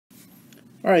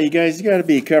Alright, you guys, you got to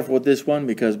be careful with this one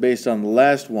because based on the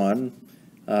last one,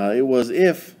 it was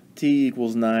if t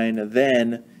equals 9,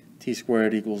 then t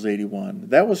squared equals 81.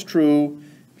 That was true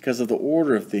because of the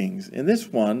order of things. In this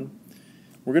one,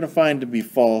 we're going to find to be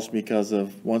false because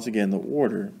of, once again, the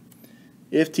order.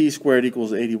 If t squared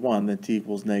equals 81, then t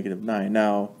equals negative 9.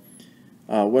 Now,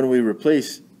 when we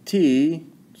replace t,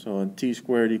 so t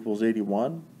squared equals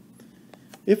 81,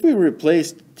 if we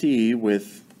replace t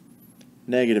with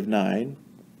negative 9,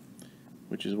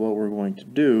 which is what we're going to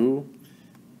do,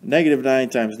 negative 9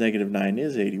 times negative 9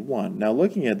 is 81. Now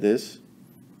looking at this,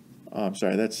 I'm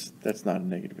sorry, that's not a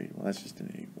negative 81, that's just an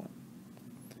 81.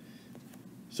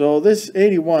 So this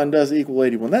 81 does equal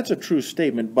 81. That's a true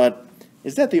statement, but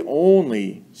is that the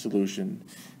only solution?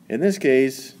 In this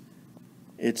case,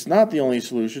 it's not the only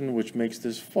solution, which makes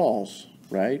this false,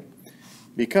 right?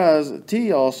 Because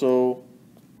t also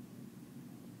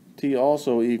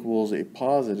equals a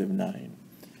positive 9,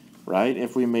 right?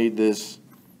 If we made this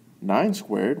 9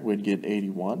 squared, we'd get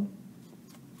 81.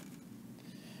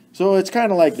 So it's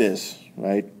kind of like this,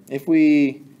 right? If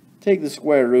we take the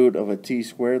square root of a t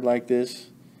squared like this,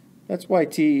 that's why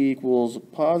t equals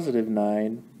positive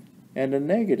 9 and a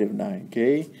negative 9,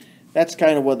 okay? That's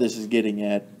kind of what this is getting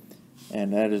at,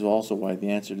 and that is also why the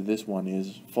answer to this one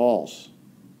is false.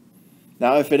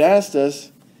 Now, if it asked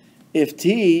us if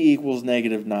t equals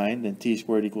negative 9, then t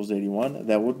squared equals 81,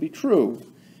 that would be true,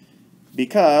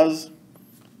 because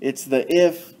it's the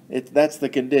if, that's the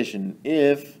condition.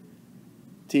 If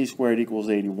t squared equals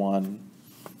 81,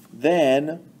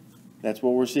 then, that's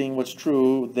what we're seeing what's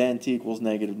true, then t equals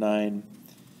negative 9.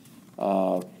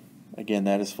 Again,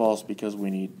 that is false because we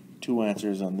need two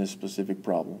answers on this specific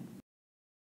problem.